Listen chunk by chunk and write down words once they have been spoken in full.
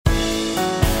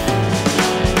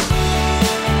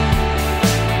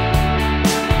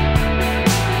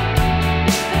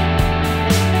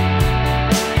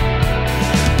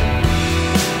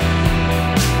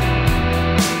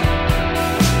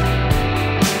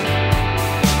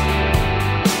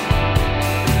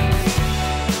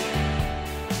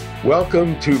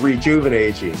Welcome to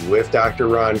Rejuvenating with Dr.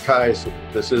 Ron Kaiser.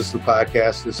 This is the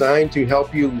podcast designed to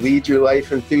help you lead your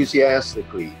life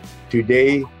enthusiastically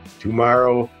today,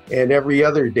 tomorrow, and every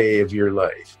other day of your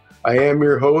life. I am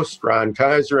your host, Ron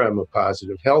Kaiser. I'm a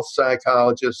positive health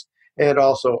psychologist and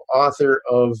also author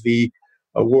of the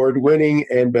award-winning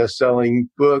and best-selling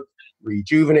book,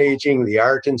 Rejuvenating: The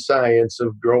Art and Science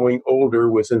of Growing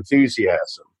Older with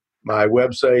Enthusiasm. My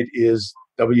website is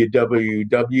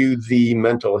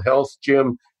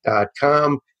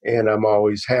www.thementalhealthgym.com, and I'm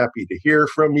always happy to hear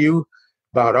from you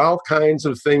about all kinds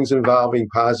of things involving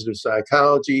positive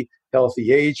psychology,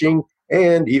 healthy aging,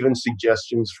 and even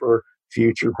suggestions for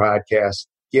future podcast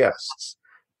guests.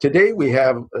 Today we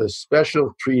have a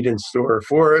special treat in store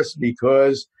for us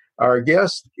because our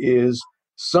guest is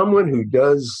someone who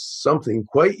does something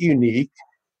quite unique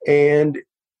and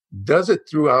does it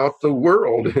throughout the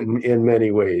world in many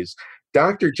ways.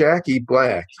 Dr. Jackie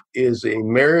Black is a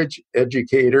marriage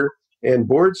educator and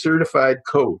board-certified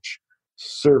coach,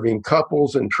 serving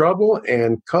couples in trouble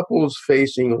and couples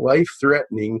facing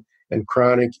life-threatening and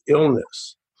chronic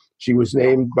illness. She was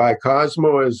named by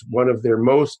Cosmo as one of their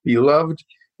most beloved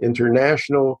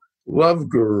international love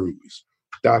gurus.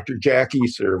 Dr. Jackie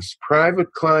serves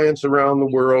private clients around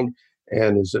the world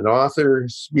and is an author,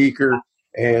 speaker,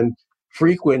 and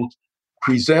frequent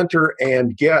presenter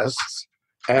and guests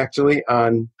actually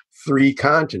on 3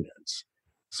 continents.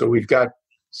 So we've got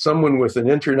someone with an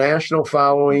international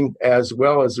following as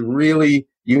well as a really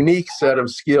unique set of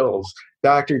skills.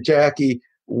 Dr. Jackie,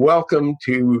 welcome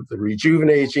to the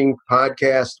Rejuvenating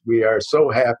podcast. We are so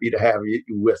happy to have you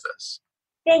with us.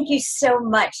 Thank you so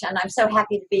much, and I'm so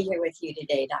happy to be here with you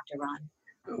today, Dr. Ron.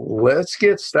 Let's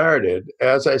get started.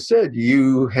 As I said,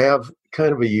 you have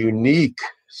kind of a unique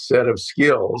set of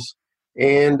skills,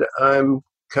 and I'm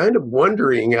kind of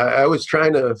wondering, I was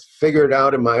trying to figure it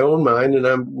out in my own mind, and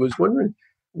I was wondering,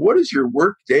 what does your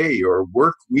work day or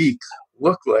work week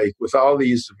look like with all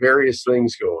these various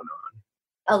things going on?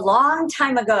 A long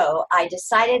time ago, I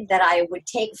decided that I would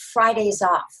take Fridays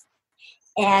off.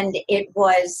 And it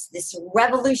was this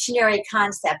revolutionary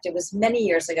concept. It was many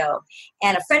years ago.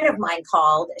 And a friend of mine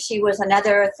called. She was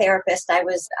another therapist. I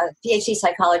was a PhD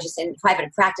psychologist in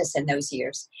private practice in those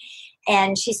years.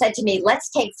 And she said to me, let's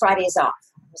take Fridays off.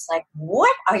 I was like,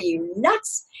 what? Are you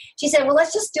nuts? She said, well,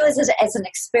 let's just do it as an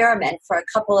experiment for a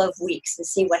couple of weeks and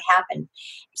see what happened.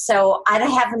 So I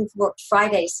haven't worked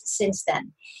Fridays since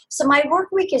then. So my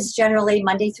work week is generally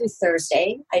Monday through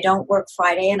Thursday. I don't work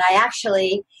Friday. And I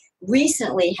actually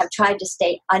recently have tried to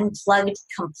stay unplugged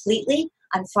completely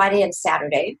on Friday and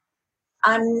Saturday.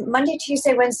 On Monday,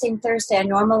 Tuesday, Wednesday, and Thursday, I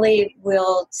normally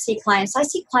will see clients. I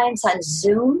see clients on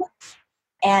Zoom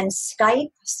and Skype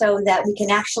so that we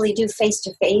can actually do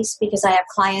face-to-face because I have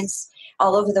clients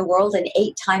all over the world in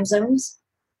 8 time zones.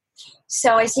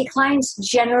 So I see clients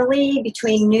generally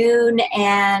between noon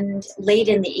and late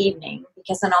in the evening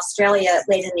because in Australia,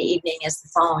 late in the evening is the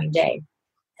following day.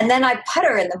 And then I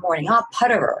putter in the morning. I'm a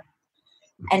putterer.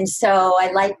 And so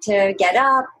I like to get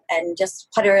up and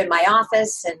just putter in my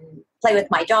office and play with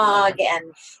my dog.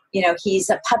 And, he's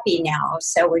a puppy now,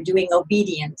 so we're doing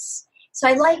obedience. So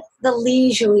I like the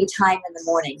leisurely time in the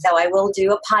morning, though I will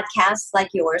do a podcast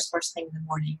like yours first thing in the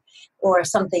morning or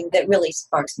something that really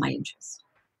sparks my interest.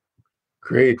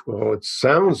 Great. Well, it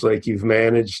sounds like you've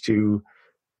managed to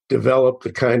develop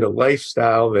the kind of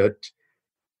lifestyle that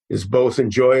is both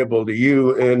enjoyable to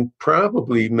you and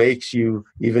probably makes you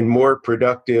even more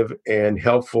productive and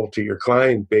helpful to your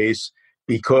client base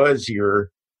because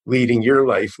you're leading your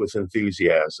life with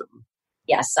enthusiasm.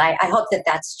 Yes, I hope that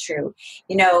that's true.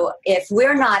 If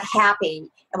we're not happy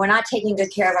and we're not taking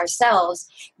good care of ourselves,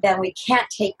 then we can't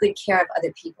take good care of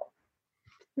other people.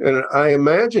 And I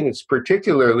imagine it's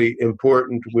particularly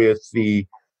important with the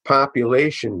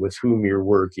population with whom you're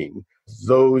working,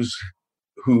 those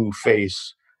who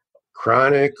face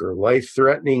chronic or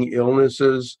life-threatening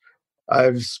illnesses.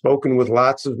 I've spoken with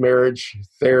lots of marriage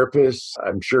therapists.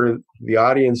 I'm sure the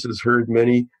audience has heard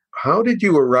many. How did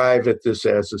you arrive at this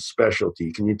as a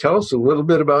specialty? Can you tell us a little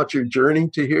bit about your journey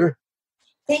to here?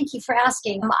 Thank you for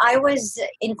asking. I was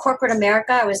in corporate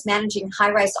America. I was managing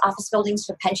high-rise office buildings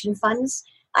for pension funds.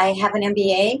 I have an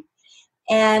MBA,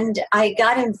 and I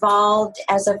got involved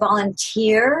as a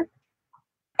volunteer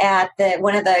at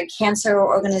one of the cancer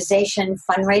organization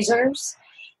fundraisers.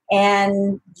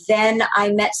 And then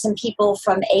I met some people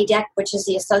from ADEC, which is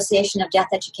the Association of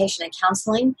Death Education and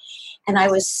Counseling. And I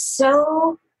was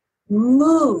so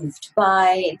moved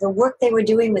by the work they were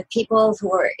doing with people who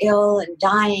were ill and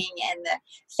dying and the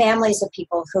families of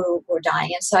people who were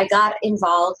dying. And so I got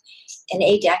involved in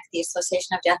ADEC, the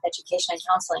Association of Death Education and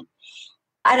Counseling.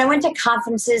 And I went to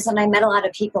conferences and I met a lot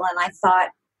of people and I thought,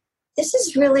 this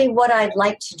is really what I'd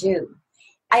like to do.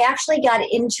 I actually got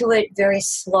into it very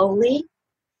slowly.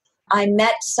 I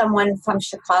met someone from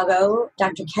Chicago,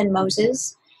 Dr. Ken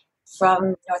Moses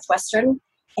from Northwestern,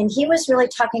 and he was really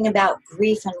talking about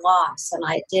grief and loss. And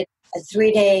I did a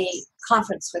 3-day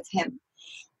conference with him.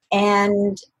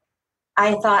 And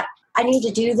I thought, I need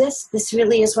to do this. This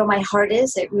really is where my heart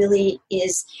is. It really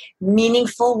is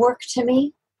meaningful work to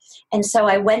me. And so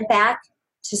I went back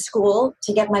to school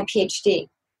to get my PhD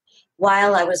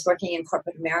while I was working in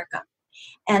corporate America.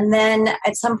 And then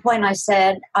at some point I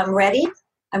said, I'm ready.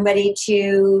 I'm ready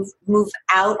to move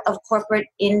out of corporate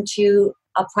into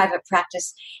a private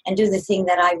practice and do the thing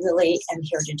that I really am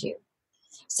here to do.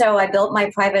 So I built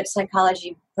my private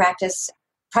psychology practice.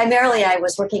 Primarily, I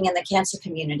was working in the cancer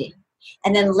community.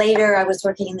 And then later, I was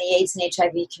working in the AIDS and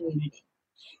HIV community.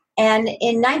 And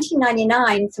in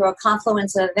 1999, through a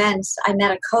confluence of events, I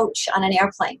met a coach on an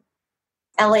airplane.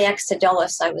 LAX to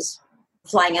Dulles, I was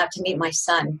flying out to meet my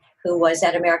son, who was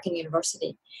at American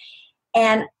University.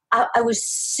 And I was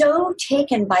so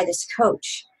taken by this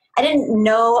coach. I didn't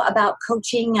know about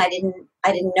coaching. I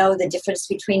didn't know the difference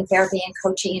between therapy and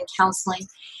coaching and counseling.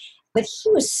 But he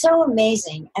was so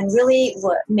amazing and really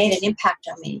made an impact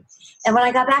on me. And when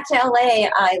I got back to LA,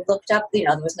 I looked up, there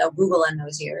was no Google in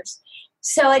those years.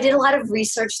 So I did a lot of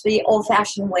research the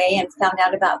old-fashioned way and found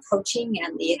out about coaching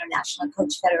and the International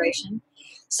Coach Federation.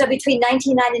 So between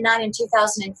 1999 and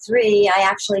 2003, I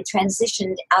actually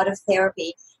transitioned out of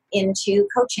therapy into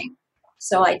coaching.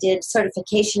 So I did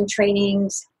certification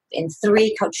trainings in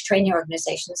 3 coach training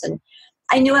organizations. And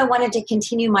I knew I wanted to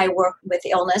continue my work with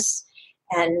illness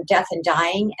and death and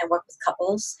dying and work with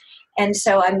couples. And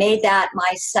so I made that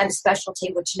my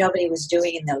subspecialty, which nobody was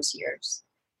doing in those years.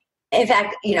 In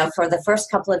fact, for the first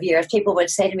couple of years, people would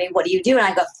say to me, what do you do? And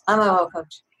I go, I'm a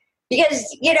coach.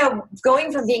 Because,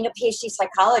 going from being a PhD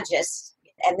psychologist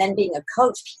and then being a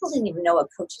coach, people didn't even know what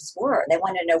coaches were. They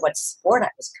wanted to know what sport I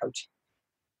was coaching.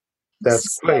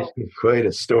 That's quite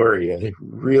a story. I think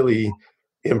really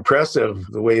impressive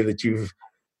the way that you've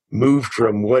moved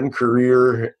from one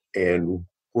career and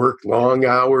worked long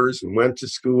hours and went to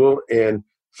school and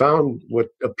found what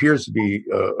appears to be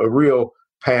a real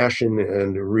passion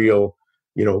and a real,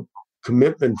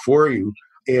 commitment for you.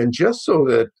 And just so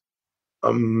that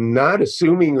I'm not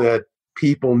assuming that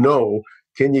people know,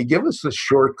 can you give us a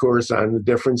short course on the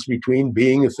difference between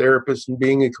being a therapist and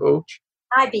being a coach?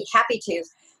 I'd be happy to.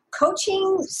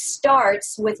 Coaching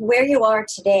starts with where you are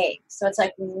today. So it's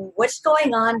like, what's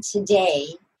going on today?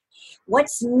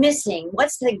 What's missing?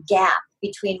 What's the gap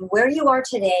between where you are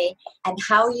today and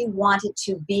how you want it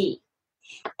to be?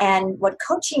 And what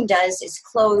coaching does is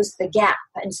close the gap.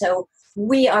 And so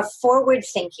we are forward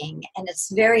thinking and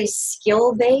it's very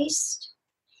skill based.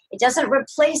 It doesn't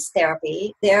replace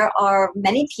therapy. There are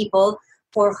many people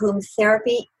for whom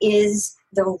therapy is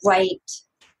the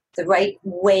right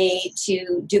way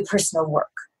to do personal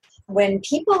work. When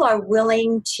people are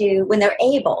willing to, when they're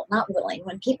able, not willing,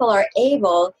 when people are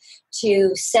able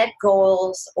to set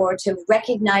goals or to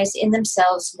recognize in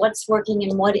themselves what's working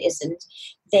and what isn't,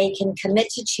 they can commit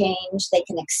to change, they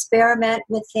can experiment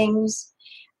with things,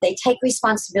 they take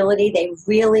responsibility, they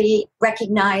really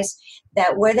recognize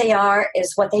that where they are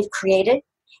is what they've created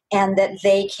and that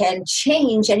they can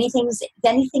change anything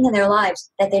in their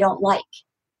lives that they don't like,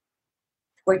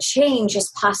 where change is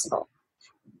possible.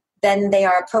 Then they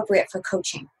are appropriate for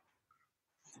coaching.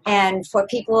 And for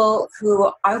people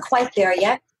who aren't quite there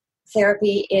yet,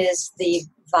 therapy is the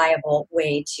viable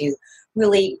way to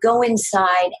really go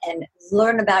inside and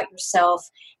learn about yourself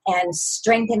and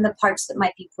strengthen the parts that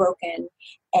might be broken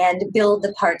and build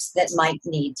the parts that might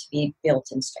need to be built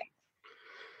and strengthened.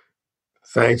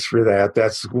 Thanks for that.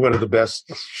 That's one of the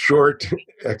best short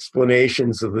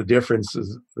explanations of the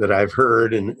differences that I've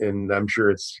heard, and I'm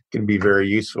sure it's going to be very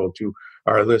useful to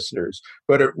our listeners.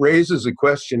 But it raises a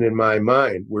question in my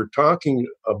mind. We're talking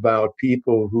about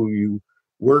people who you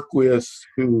work with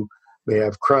who may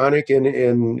have chronic and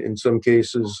in some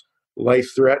cases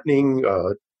life-threatening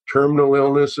terminal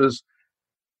illnesses.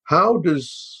 How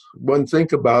does one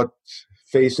think about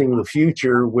facing the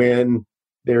future when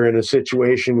they're in a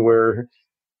situation where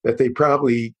that they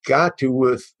probably got to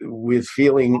with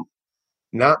feeling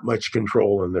not much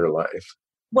control in their life?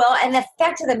 Well, and the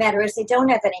fact of the matter is they don't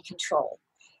have any control.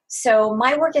 So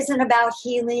my work isn't about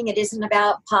healing. It isn't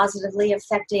about positively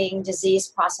affecting disease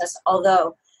process,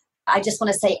 although I just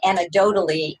want to say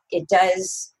anecdotally, it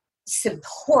does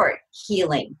support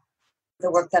healing,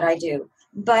 the work that I do.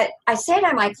 But I say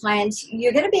to my clients,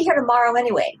 you're going to be here tomorrow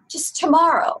anyway, just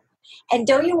tomorrow. And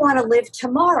don't you want to live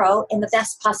tomorrow in the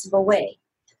best possible way?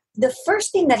 The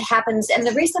first thing that happens, and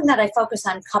the reason that I focus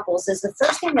on couples, is the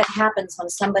first thing that happens when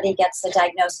somebody gets the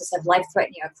diagnosis of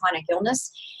life-threatening or chronic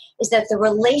illness is that the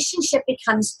relationship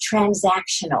becomes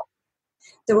transactional.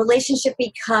 The relationship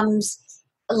becomes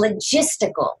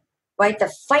logistical, right?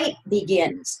 The fight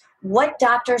begins. What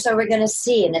doctors are we going to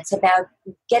see? And it's about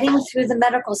getting through the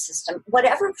medical system,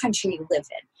 whatever country you live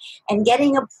in, and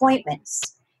getting appointments,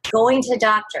 going to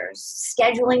doctors,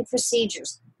 scheduling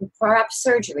procedures, perhaps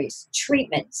surgeries,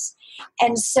 treatments.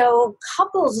 And so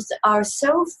couples are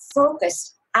so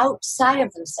focused outside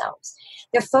of themselves.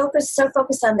 They're so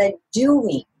focused on the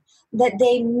doing that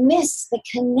they miss the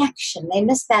connection. They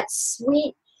miss that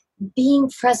sweet being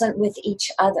present with each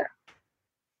other.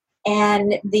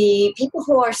 And the people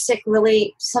who are sick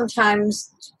really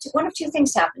sometimes, one of two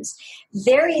things happens.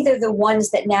 They're either the ones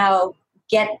that now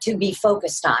get to be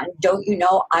focused on, don't you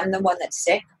know, I'm the one that's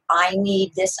sick, I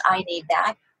need this, I need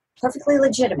that, perfectly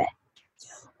legitimate.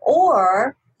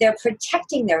 Or they're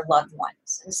protecting their loved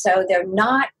ones. And so they're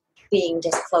not being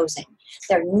disclosing.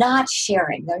 They're not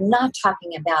sharing. They're not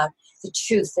talking about the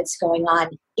truth that's going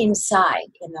on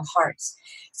inside in their hearts.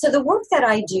 So the work that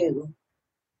I do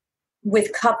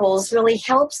with couples really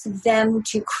helps them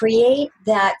to create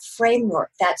that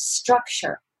framework, that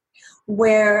structure,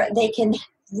 where they can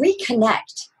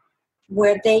reconnect,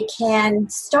 where they can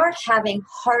start having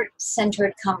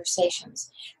heart-centered conversations.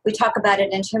 We talk about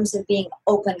it in terms of being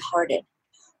open-hearted,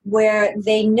 where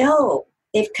they know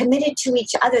they've committed to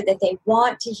each other that they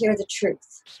want to hear the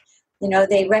truth. You know,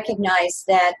 they recognize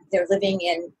that they're living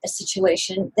in a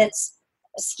situation that's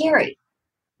scary,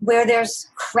 where there's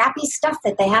crappy stuff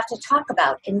that they have to talk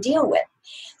about and deal with,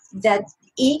 that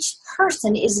each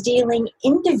person is dealing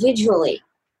individually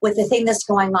with the thing that's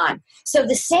going on. So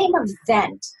the same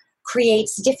event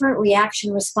creates different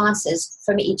reaction responses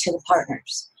from each of the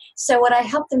partners. So what I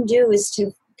help them do is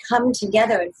to come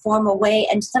together and form a way,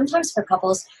 and sometimes for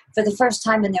couples, for the first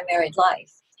time in their married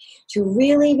life, to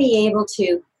really be able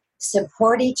to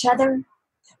support each other,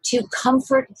 to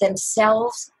comfort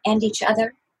themselves and each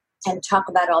other, and talk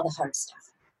about all the hard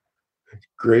stuff.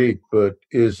 Great, but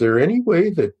is there any way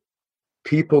that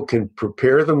people can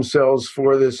prepare themselves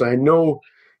for this? I know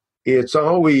it's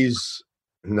always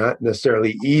not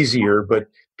necessarily easier, but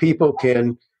people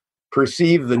can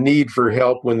perceive the need for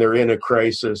help when they're in a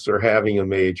crisis or having a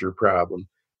major problem.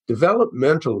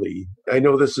 Developmentally, I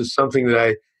know this is something that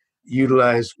I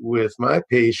utilize with my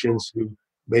patients who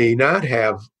may not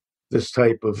have this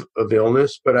type of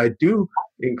illness, but I do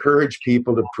encourage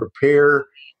people to prepare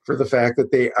for the fact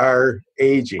that they are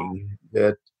aging,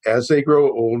 that as they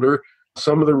grow older,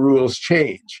 some of the rules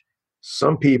change.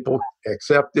 Some people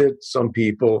accept it, some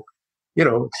people,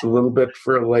 it's a little bit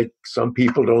for like some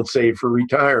people don't save for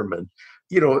retirement,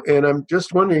 and I'm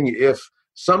just wondering if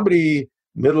somebody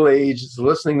middle-aged is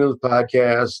listening to the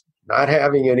podcast, not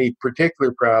having any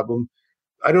particular problem.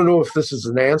 I don't know if this is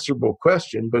an answerable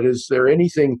question, but is there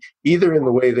anything either in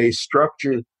the way they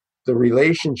structure the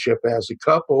relationship as a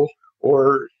couple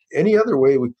or any other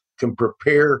way we can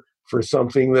prepare for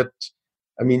something that,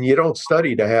 you don't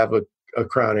study to have a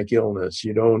chronic illness.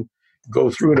 You don't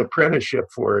go through an apprenticeship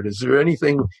for it. Is there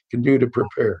anything you can do to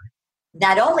prepare?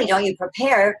 Not only don't you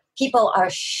prepare, people are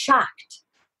shocked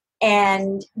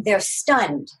and they're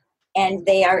stunned and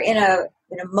they are in a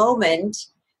moment,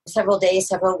 several days,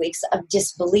 several weeks of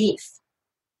disbelief.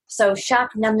 So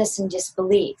shock, numbness, and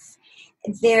disbelief.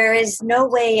 There is no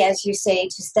way, as you say,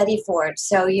 to study for it.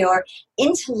 So your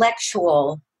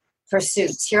intellectual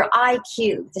pursuits, your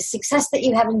IQ, the success that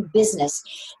you have in business,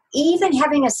 even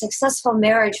having a successful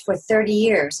marriage for 30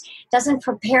 years doesn't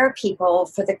prepare people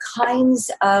for the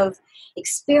kinds of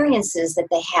experiences that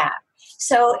they have.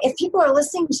 So if people are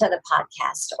listening to the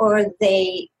podcast or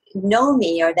they know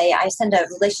me or I send a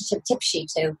relationship tip sheet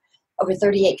to over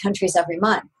 38 countries every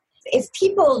month. If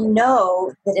people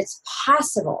know that it's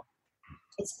possible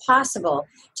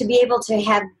to be able to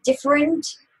have different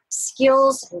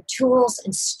skills and tools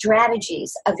and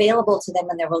strategies available to them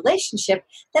in their relationship,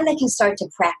 then they can start to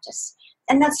practice.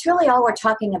 And that's really all we're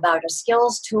talking about are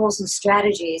skills, tools, and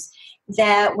strategies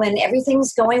that when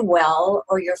everything's going well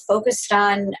or you're focused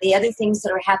on the other things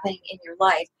that are happening in your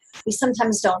life, we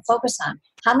sometimes don't focus on.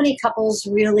 How many couples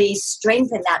really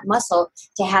strengthen that muscle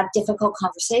to have difficult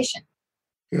conversation?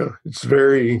 Yeah, it's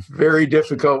very, very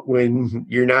difficult when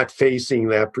you're not facing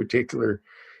that particular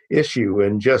issue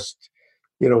and just,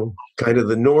 kind of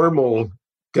the normal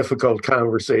difficult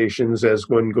conversations as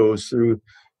one goes through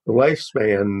the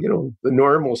lifespan, the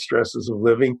normal stresses of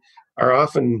living are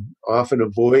often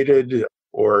avoided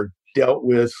or dealt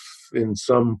with in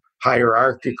some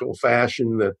hierarchical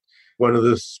fashion that one of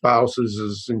the spouses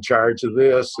is in charge of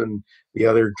this and the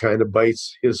other kind of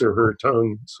bites his or her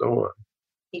tongue and so on.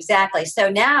 Exactly. So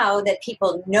now that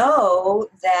people know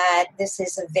that this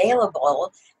is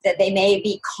available, that they may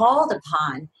be called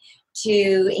upon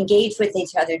to engage with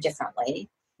each other differently,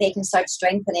 they can start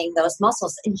strengthening those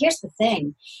muscles. And here's the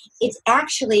thing, it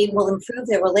actually will improve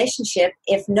their relationship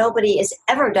if nobody is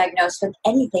ever diagnosed with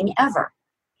anything ever.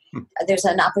 There's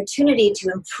an opportunity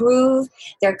to improve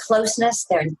their closeness,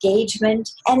 their engagement.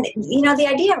 And, the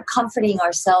idea of comforting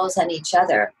ourselves and each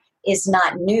other is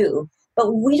not new,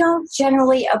 but we don't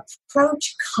generally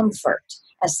approach comfort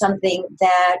as something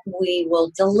that we will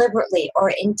deliberately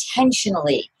or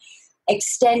intentionally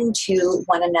extend to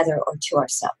one another or to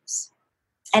ourselves.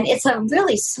 And it's a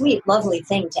really sweet, lovely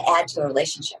thing to add to a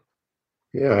relationship.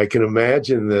 Yeah, I can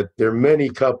imagine that there are many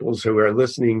couples who are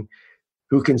listening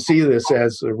who can see this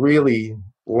as a really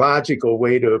logical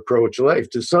way to approach life.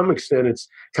 To some extent, it's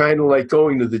kind of like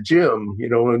going to the gym,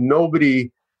 and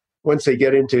nobody, once they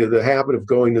get into the habit of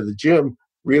going to the gym,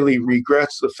 really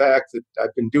regrets the fact that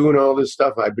I've been doing all this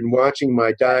stuff. I've been watching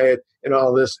my diet and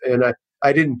all this, and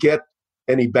I didn't get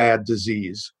any bad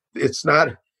disease. It's not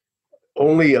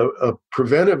only a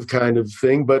preventive kind of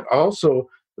thing, but also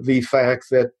the fact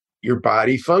that your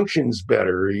body functions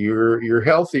better, you're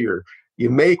healthier, you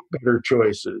make better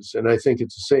choices. And I think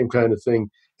it's the same kind of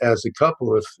thing as a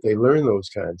couple if they learn those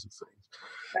kinds of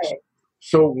things. Right.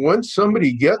 So once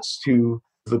somebody gets to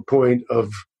the point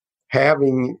of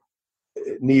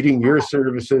needing your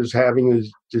services, having a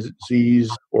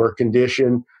disease or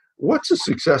condition, what's a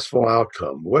successful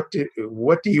outcome? What do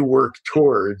you work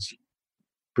towards?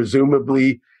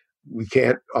 Presumably, we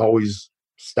can't always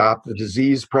stop the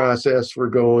disease process for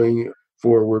going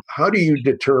forward. How do you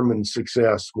determine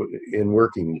success in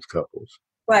working with couples?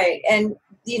 Right. And,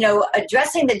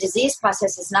 addressing the disease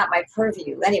process is not my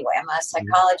purview anyway. I'm a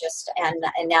psychologist and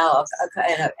now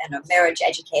a marriage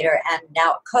educator and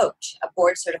now a coach, a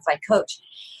board certified coach.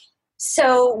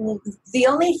 So the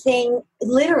only thing,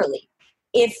 literally,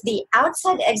 if the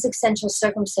outside existential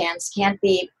circumstance can't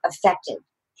be affected,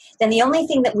 then the only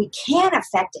thing that we can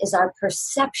affect is our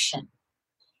perception,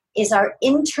 is our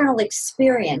internal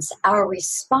experience, our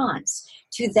response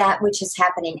to that which is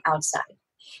happening outside.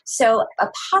 So a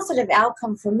positive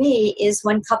outcome for me is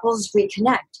when couples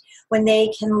reconnect, when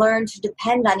they can learn to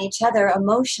depend on each other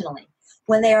emotionally,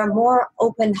 when they are more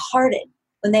open-hearted,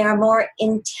 when they are more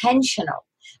intentional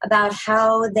about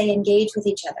how they engage with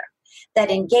each other.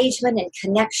 That engagement and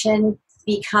connection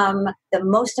become the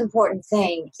most important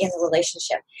thing in the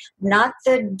relationship. Not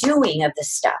the doing of the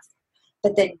stuff,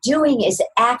 but the doing is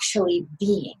actually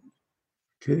being.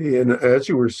 Okay, and as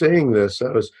you were saying this,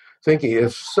 I was thinking,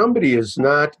 if somebody is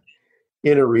not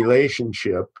in a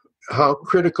relationship, how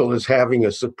critical is having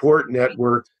a support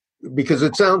network? Because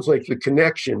it sounds like the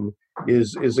connection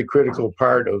is a critical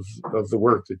part of the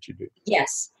work that you do.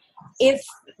 Yes. If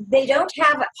they don't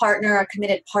have a partner, a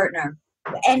committed partner,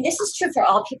 and this is true for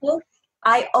all people,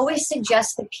 I always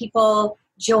suggest that people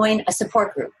join a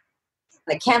support group.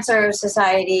 The Cancer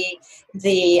Society,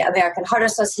 the American Heart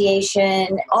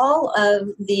Association, all of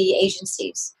the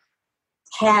agencies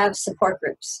have support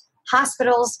groups.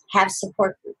 Hospitals have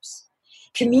support groups.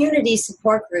 Community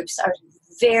support groups are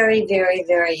very, very,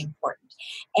 very important.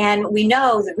 And we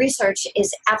know the research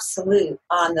is absolute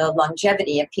on the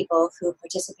longevity of people who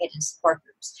participate in support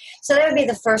groups. So that would be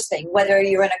the first thing, whether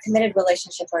you're in a committed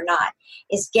relationship or not,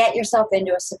 is get yourself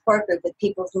into a support group with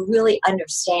people who really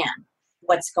understand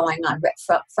what's going on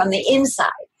from the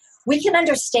inside. We can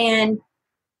understand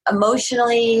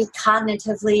emotionally,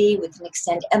 cognitively, we can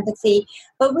extend empathy,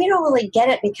 but we don't really get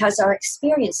it because our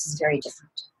experience is very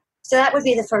different. So that would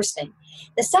be the first thing.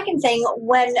 The second thing,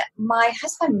 when my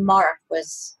husband Mark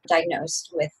was diagnosed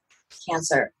with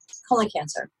cancer, colon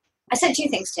cancer, I said two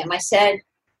things to him. I said,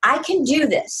 I can do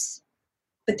this,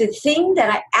 but the thing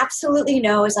that I absolutely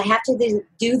know is I have to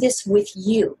do this with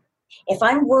you. If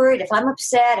I'm worried, if I'm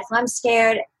upset, if I'm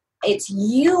scared, it's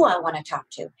you I want to talk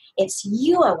to. It's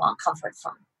you I want comfort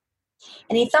from.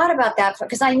 And he thought about that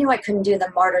because I knew I couldn't do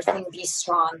the martyr thing, be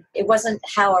strong. It wasn't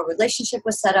how our relationship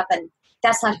was set up, and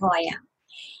that's not who I am.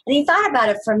 And he thought about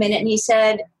it for a minute, and he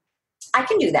said, I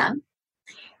can do that.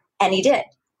 And he did.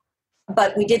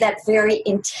 But we did that very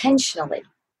intentionally.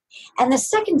 And the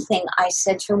second thing I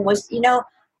said to him was,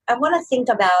 I want to think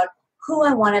about who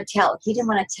I want to tell. He didn't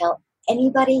want to tell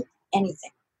anybody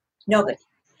anything. Nobody.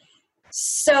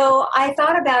 So I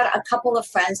thought about a couple of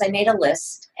friends. I made a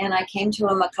list, and I came to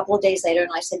him a couple of days later,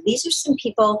 and I said, these are some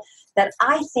people that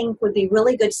I think would be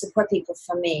really good support people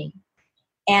for me.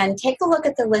 And take a look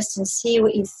at the list and see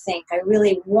what you think. I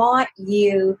really want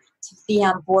you to be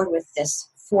on board with this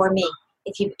for me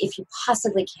if you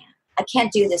possibly can. I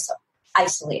can't do this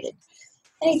isolated.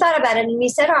 And he thought about it and he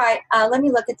said, all right, let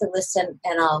me look at the list and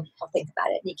I'll think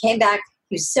about it. And he came back.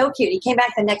 He was so cute. He came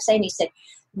back the next day and he said,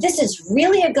 this is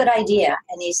really a good idea.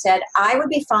 And he said, I would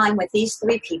be fine with these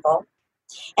 3 people.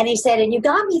 And he said, and you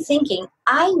got me thinking,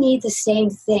 I need the same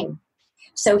thing.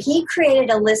 So he created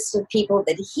a list of people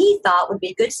that he thought would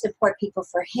be good support people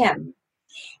for him.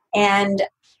 And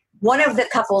one of the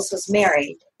couples was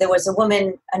married. There was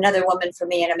another woman for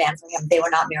me and a man for him. They were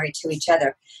not married to each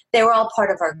other. They were all part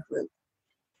of our group.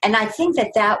 And I think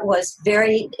that was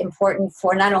very important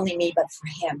for not only me, but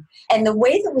for him. And the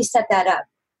way that we set that up,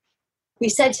 we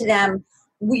said to them,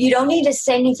 you don't need to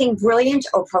say anything brilliant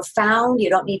or profound. You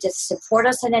don't need to support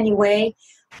us in any way.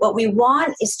 What we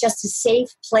want is just a safe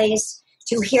place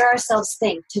to hear ourselves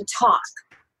think, to talk,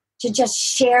 to just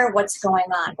share what's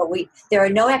going on. But there are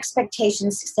no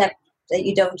expectations except that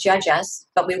you don't judge us,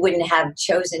 but we wouldn't have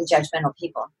chosen judgmental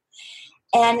people.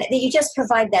 And that you just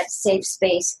provide that safe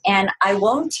space. And I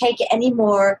won't take any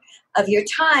more of your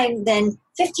time than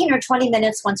 15 or 20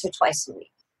 minutes once or twice a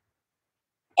week.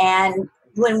 And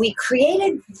when we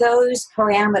created those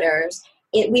parameters,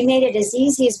 we made it as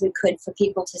easy as we could for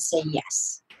people to say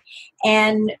yes.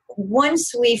 And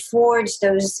once we forged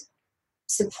those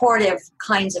supportive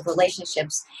kinds of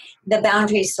relationships, the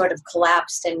boundaries sort of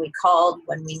collapsed and we called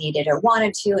when we needed or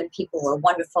wanted to, and people were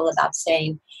wonderful about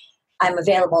saying, I'm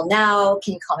available now,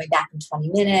 can you call me back in 20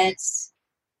 minutes?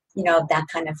 That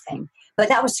kind of thing. But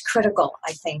that was critical,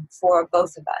 I think, for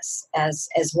both of us,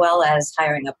 as well as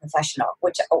hiring a professional,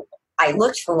 which I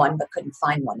looked for one but couldn't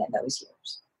find one in those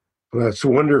years. Well, that's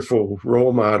wonderful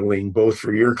role modeling, both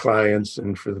for your clients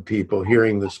and for the people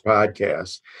hearing this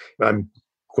podcast. I'm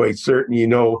quite certain you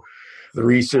know the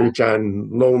research on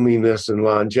loneliness and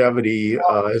longevity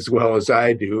as well as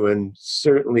I do, and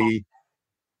certainly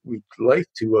we'd like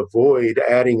to avoid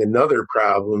adding another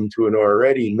problem to an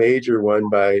already major one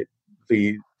by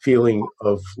the feeling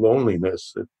of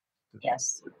loneliness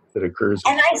that occurs.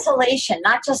 And isolation,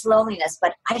 not just loneliness,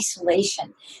 but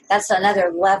isolation. That's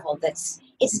another level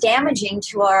it's damaging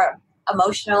to our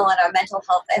emotional and our mental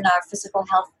health and our physical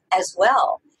health as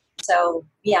well. So,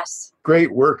 yes.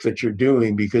 Great work that you're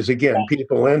doing because, again,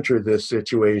 people enter this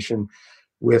situation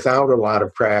without a lot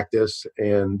of practice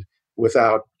and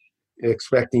without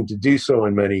expecting to do so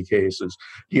in many cases.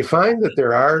 Do you find that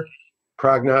there are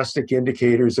prognostic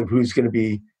indicators of who's going to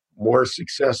be more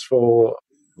successful,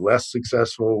 less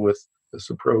successful with this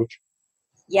approach?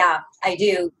 Yeah, I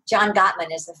do. John Gottman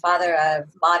is the father of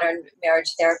modern marriage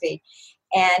therapy.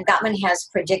 And Gottman has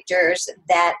predictors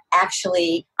that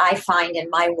actually I find in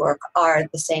my work are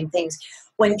the same things.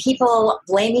 When people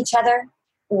blame each other,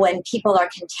 when people are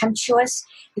contemptuous,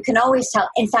 you can always tell.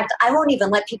 In fact, I won't even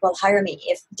let people hire me.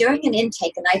 If during an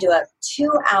intake, and I do a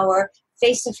 2-hour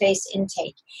face-to-face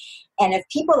intake, and if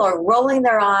people are rolling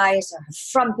their eyes or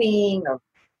frumping or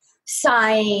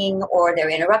sighing or they're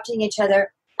interrupting each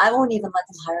other, I won't even let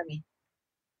them hire me.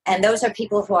 And those are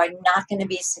people who are not going to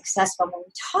be successful. When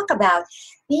we talk about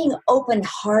being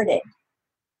open-hearted,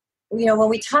 when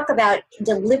we talk about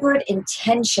deliberate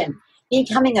intention,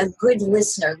 becoming a good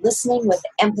listener, listening with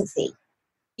empathy,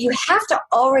 you have to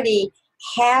already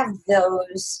have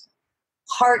those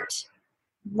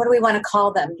what do we want to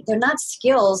call them? They're not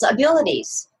skills,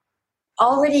 abilities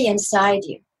already inside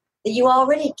you. That you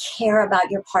already care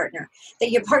about your partner, that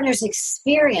your partner's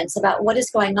experience about what is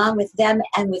going on with them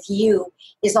and with you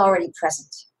is already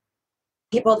present.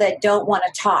 People that don't want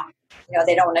to talk,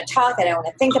 they don't want to talk, they don't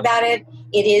want to think about it.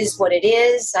 It is what it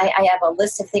is. I have a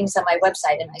list of things on my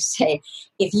website and I say,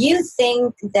 if you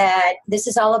think that this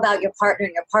is all about your partner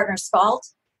and your partner's fault,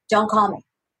 don't call me.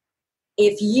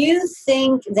 If you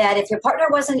think that if your partner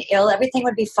wasn't ill, everything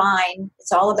would be fine,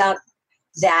 it's all about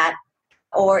that.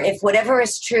 Or if whatever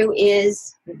is true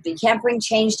is, you can't bring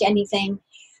change to anything,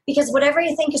 because whatever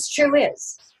you think is true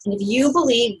is. And if you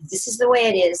believe this is the way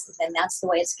it is, then that's the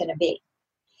way it's going to be.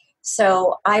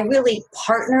 So I really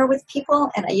partner with people,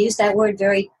 and I use that word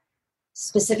very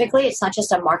specifically. It's not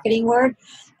just a marketing word.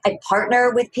 I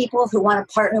partner with people who want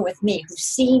to partner with me, who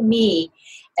see me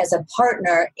as a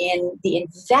partner in the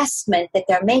investment that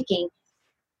they're making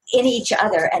in each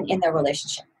other and in their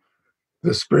relationship.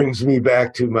 This brings me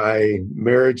back to my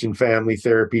marriage and family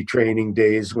therapy training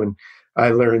days when I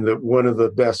learned that one of the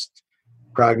best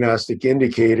prognostic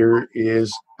indicator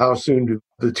is how soon do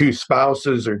the two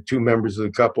spouses or two members of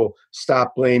the couple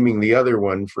stop blaming the other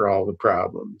one for all the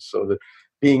problems. So that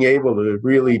being able to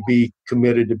really be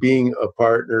committed to being a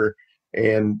partner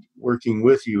and working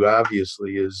with you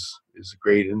obviously is a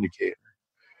great indicator.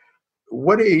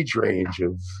 What age range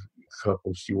of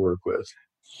couples do you work with?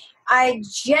 I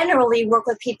generally work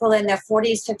with people in their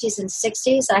 40s, 50s, and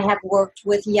 60s. I have worked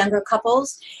with younger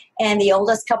couples, and the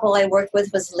oldest couple I worked with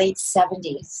was late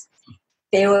 70s.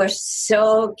 They were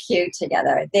so cute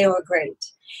together. They were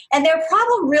great. And their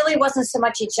problem really wasn't so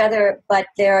much each other, but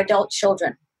their adult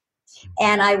children.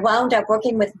 And I wound up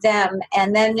working with them.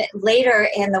 And then later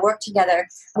in the work together,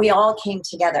 we all came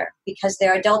together because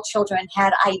their adult children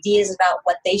had ideas about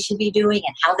what they should be doing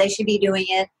and how they should be doing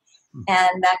it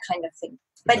and that kind of thing.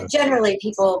 But generally,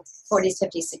 people 40s,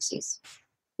 50s, 60s.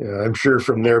 Yeah, I'm sure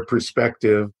from their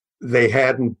perspective, they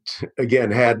hadn't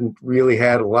really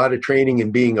had a lot of training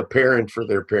in being a parent for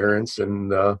their parents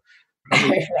and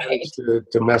Right.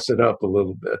 to mess it up a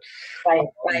little bit.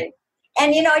 Right.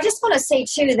 And, I just want to say,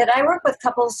 too, that I work with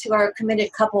couples who are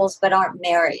committed couples but aren't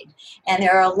married. And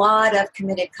there are a lot of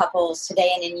committed couples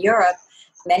today. And in Europe,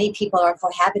 many people are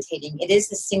cohabitating. It is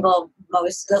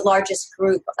the largest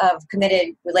group of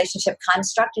committed relationship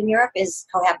construct in Europe is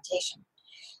cohabitation.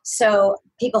 So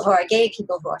people who are gay,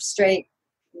 people who are straight,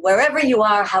 wherever you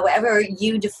are, however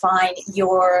you define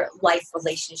your life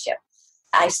relationship,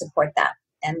 I support that.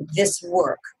 And this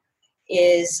work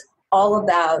is all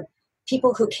about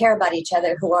people who care about each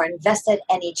other, who are invested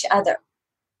in each other,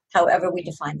 however we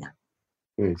define that.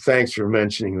 Thanks for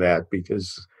mentioning that,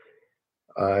 because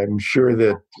I'm sure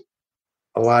that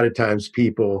a lot of times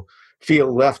people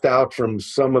feel left out from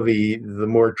some of the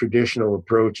more traditional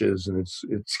approaches, and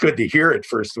it's good to hear it,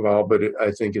 first of all, but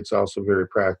I think it's also very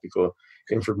practical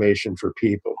information for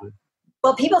people.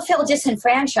 Well, people feel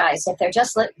disenfranchised if they're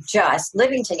just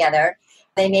living together.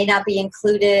 They may not be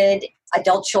included.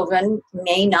 Adult children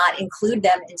may not include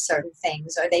them in certain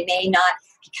things, or they may not,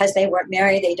 because they weren't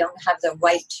married, they don't have the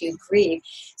right to grieve.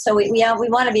 So we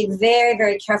want to be very,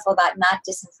 very careful about not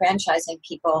disenfranchising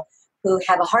people who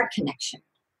have a heart connection.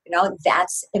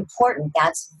 That's important.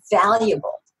 That's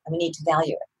valuable, and we need to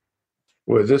value it.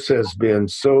 Well, this has been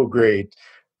so great,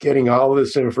 getting all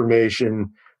this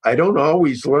information. I don't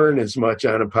always learn as much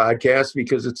on a podcast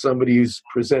because it's somebody who's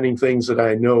presenting things that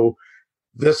I know.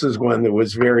 This is one that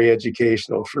was very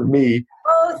educational for me.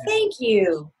 Oh, thank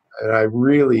you. And I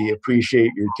really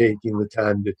appreciate your taking the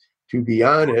time to be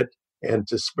on it and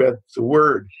to spread the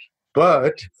word.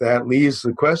 But that leaves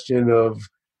the question of,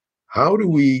 how do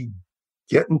we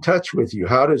get in touch with you?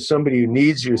 How does somebody who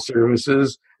needs your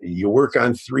services, you work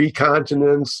on 3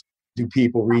 continents, do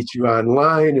people reach you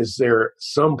online? Is there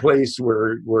some place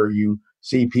where you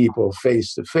see people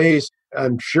face to face?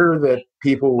 I'm sure that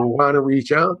people will want to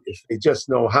reach out if they just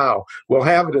know how. We'll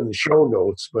have it in the show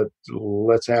notes, but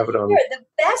let's have it on. Sure. The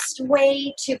best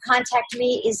way to contact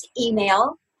me is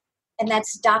email, and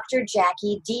that's Dr.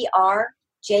 Jackie, DrJackie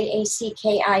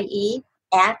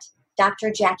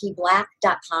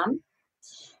 @drjackieblack.com.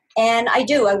 And I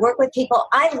work with people.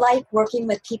 I like working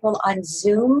with people on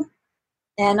Zoom.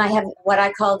 And I have what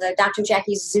I call the Dr.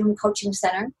 Jackie's Zoom Coaching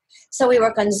Center. So we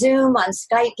work on Zoom, on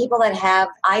Skype. People that have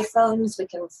iPhones, we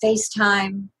can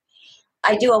FaceTime.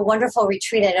 I do a wonderful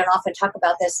retreat. I don't often talk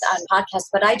about this on podcasts,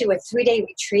 but I do a 3-day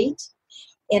retreat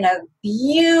in a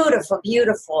beautiful,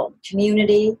 beautiful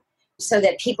community so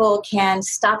that people can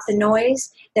stop the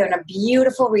noise. They're in a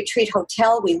beautiful retreat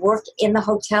hotel. We work in the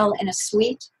hotel in a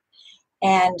suite.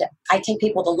 And I take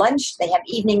people to lunch. They have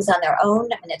evenings on their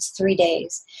own, and it's 3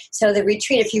 days. So the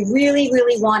retreat, if you really,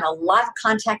 really want a lot of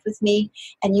contact with me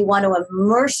and you want to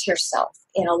immerse yourself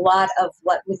in a lot of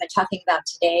what we've been talking about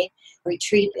today,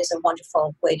 retreat is a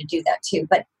wonderful way to do that too.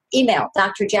 But email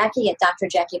Dr. Jackie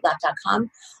 @drjackieblack.com.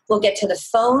 We'll get to the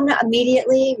phone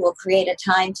immediately. We'll create a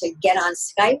time to get on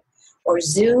Skype or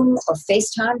Zoom or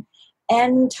FaceTime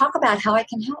and talk about how I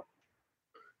can help.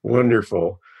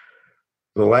 Wonderful.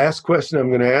 The last question I'm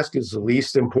going to ask is the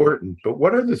least important, but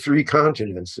what are the 3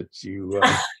 continents that you...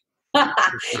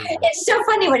 It's so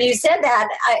funny when you said that.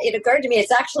 It occurred to me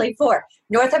it's actually 4.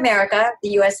 North America,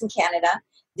 the U.S. and Canada,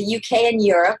 the U.K. and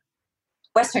Europe,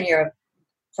 Western Europe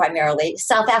primarily,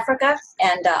 South Africa,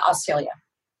 and Australia.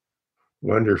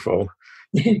 Wonderful.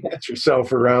 Get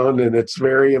yourself around, and it's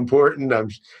very important.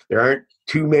 There aren't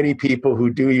too many people who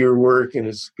do your work, and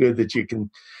it's good that you can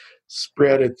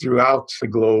spread it throughout the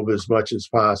globe as much as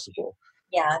possible.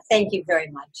 Yeah, thank you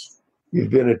very much.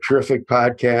 You've been a terrific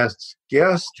podcast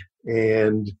guest,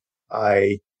 and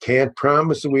I can't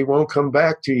promise that we won't come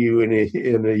back to you in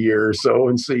a year or so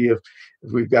and see if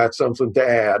we've got something to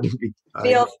add.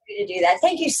 Feel free to do that.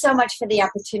 Thank you so much for the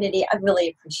opportunity. I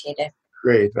really appreciate it.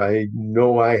 Great. I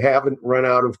know I haven't run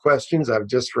out of questions. I've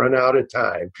just run out of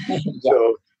time. Yeah.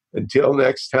 So until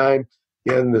next time,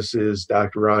 again, this is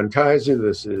Dr. Ron Kaiser.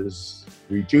 This is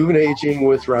Rejuvenating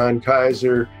with Ron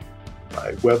Kaiser.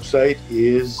 My website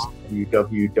is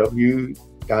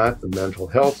www.drjackieblack.com.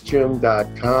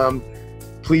 scott.thementalhealthgym.com.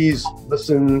 Please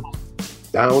listen,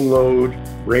 download,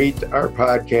 rate our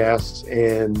podcasts,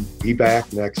 and be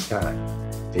back next time.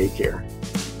 Take care.